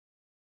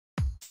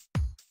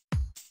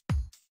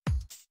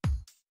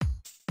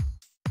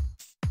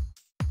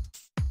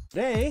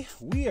Today,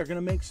 we are going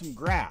to make some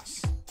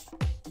grass.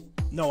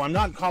 No, I'm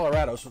not in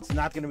Colorado, so it's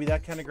not going to be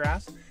that kind of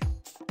grass.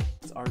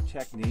 It's our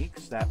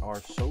techniques that are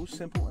so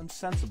simple and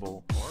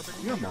sensible,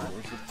 your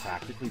mothers have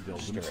practically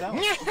built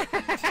themselves.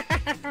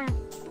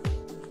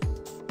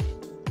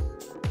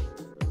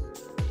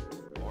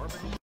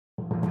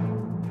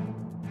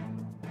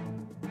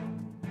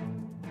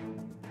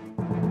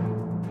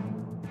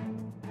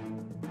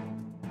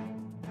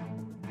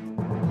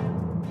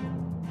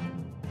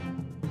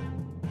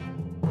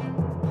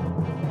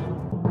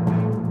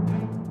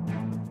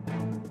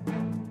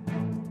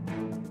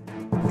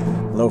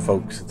 Hello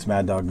folks, it's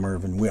Mad Dog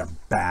Merv and we are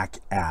back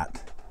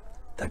at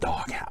the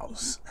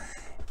doghouse.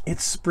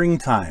 It's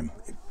springtime.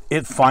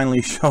 It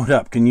finally showed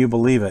up, can you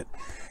believe it?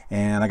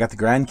 And I got the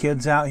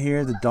grandkids out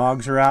here, the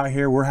dogs are out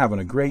here, we're having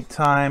a great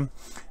time.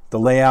 The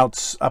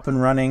layout's up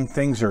and running,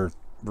 things are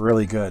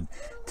really good.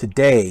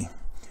 Today,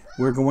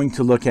 we're going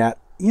to look at,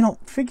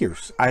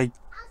 figures.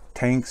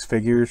 Tanks,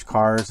 figures,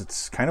 cars,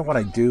 it's kind of what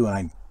I do and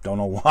I don't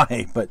know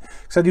why, but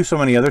because I do so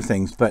many other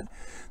things, but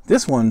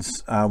this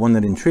one's one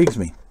that intrigues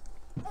me.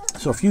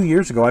 So a few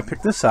years ago I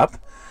picked this up,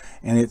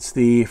 and it's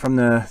from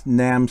the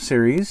NAM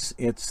series.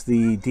 It's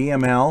the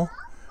DML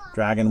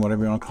Dragon,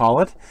 whatever you want to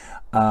call it,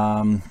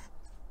 and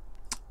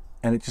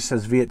it just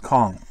says Viet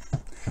Cong.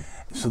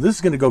 So this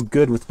is going to go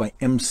good with my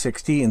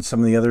M60 and some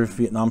of the other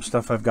Vietnam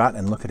stuff I've got.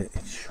 And look at it,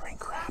 it's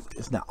shrink wrapped.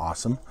 Isn't that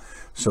awesome?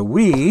 So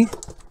we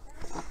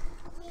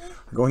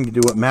are going to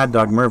do what Mad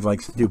Dog Merv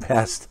likes to do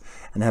best,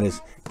 and that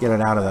is get it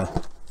out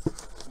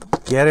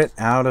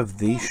of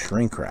the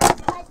shrink wrap.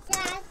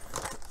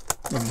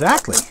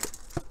 Exactly.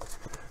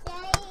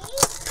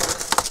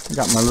 I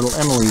got my little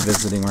Emily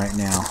visiting right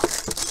now.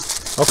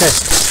 Okay,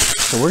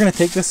 so we're going to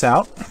take this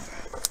out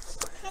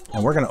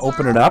and we're going to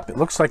open it up. It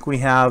looks like we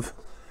have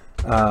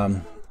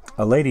a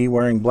lady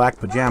wearing black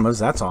pajamas.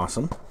 That's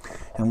awesome.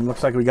 And it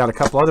looks like we got a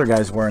couple other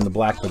guys wearing the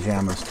black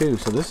pajamas too.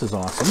 So this is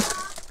awesome.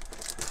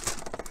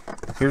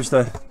 Here's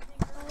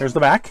the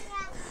back,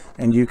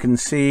 and you can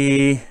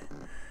see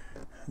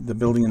the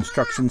building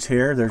instructions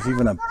here. There's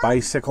even a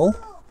bicycle.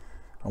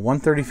 A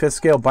 1/35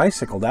 scale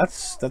bicycle.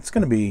 That's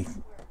going to be,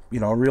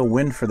 a real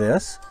win for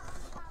this.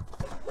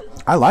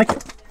 I like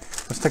it.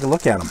 Let's take a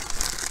look at them.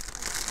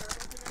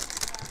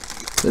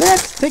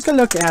 Let's take a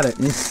look at it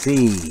and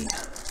see.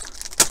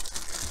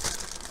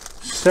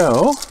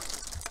 So,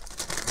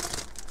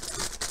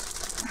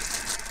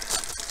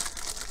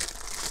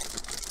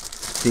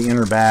 the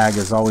inner bag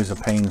is always a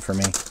pain for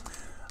me.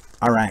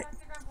 All right.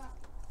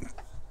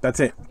 That's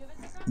it.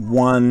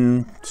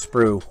 One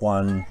sprue.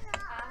 One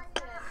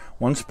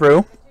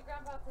sprue.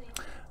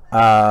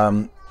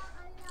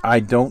 I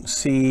don't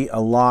see a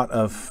lot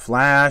of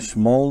flash,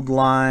 mold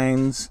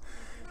lines,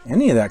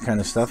 any of that kind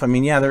of stuff. I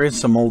mean, yeah, there is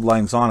some mold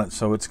lines on it,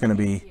 so it's going to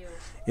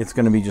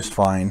be just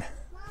fine.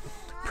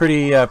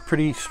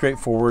 Pretty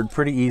straightforward,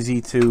 pretty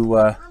easy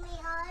to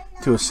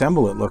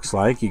assemble. It looks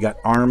like you got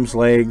arms,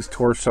 legs,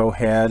 torso,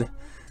 head,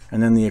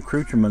 and then the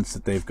accoutrements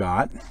that they've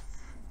got,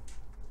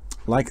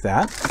 like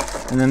that.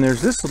 And then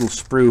there's this little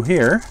sprue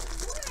here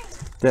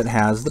that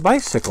has the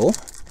bicycle.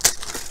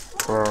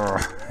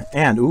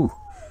 And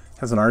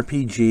has an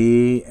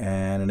RPG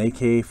and an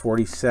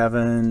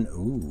AK-47.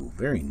 Ooh,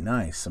 very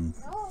nice. Some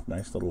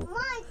nice little.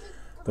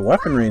 The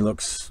weaponry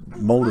looks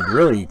molded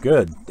really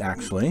good,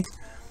 actually.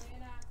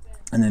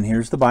 And then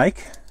here's the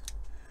bike.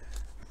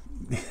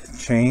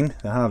 Chain.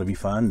 That ought to be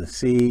fun. The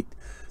seat,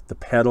 the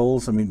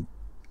pedals. I mean,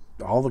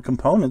 all the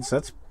components.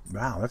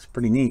 Wow, that's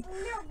pretty neat.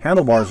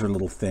 Handlebars are a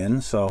little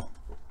thin, so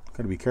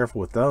got to be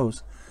careful with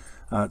those.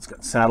 It's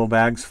got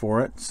saddlebags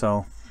for it,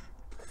 so.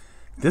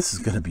 This is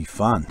going to be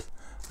fun.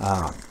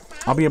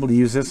 I'll be able to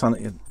use this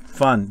on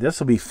fun. This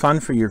will be fun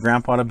for your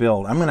grandpa to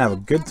build. I'm going to have a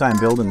good time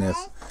building this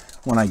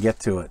when I get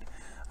to it.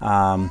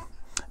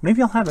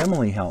 Maybe I'll have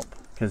Emily help,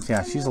 because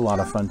yeah, she's a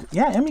lot of fun.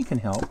 Yeah, Emmy can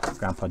help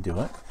grandpa do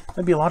it.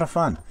 That'd be a lot of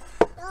fun.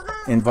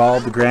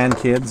 Involve the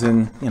grandkids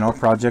in a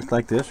project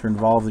like this, or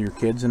involve your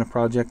kids in a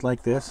project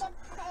like this.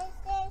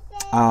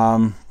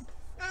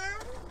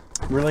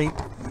 Really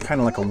kind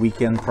of like a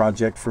weekend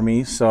project for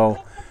me. So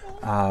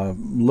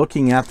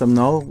looking at them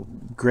though,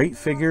 great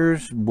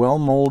figures, well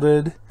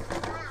molded,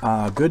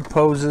 good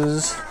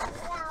poses.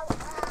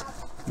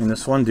 And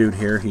this one dude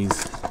here,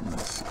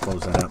 let's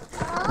close that up.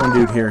 One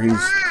dude here,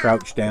 he's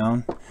crouched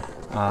down.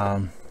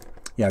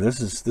 Yeah,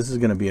 this is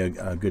going to be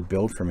a good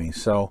build for me.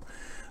 So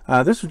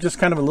this was just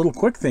kind of a little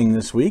quick thing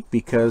this week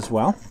because,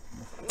 well,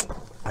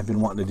 I've been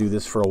wanting to do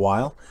this for a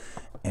while,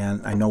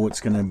 and I know it's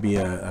going to be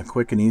a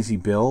quick and easy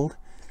build.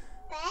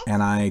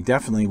 And I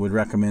definitely would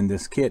recommend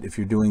this kit if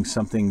you're doing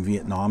something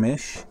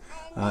Vietnamish,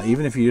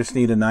 even if you just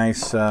need a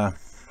nice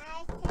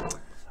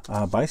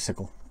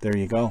bicycle. There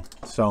you go.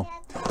 So,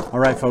 all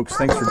right, folks,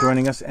 thanks for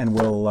joining us, and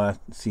we'll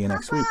see you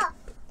next week.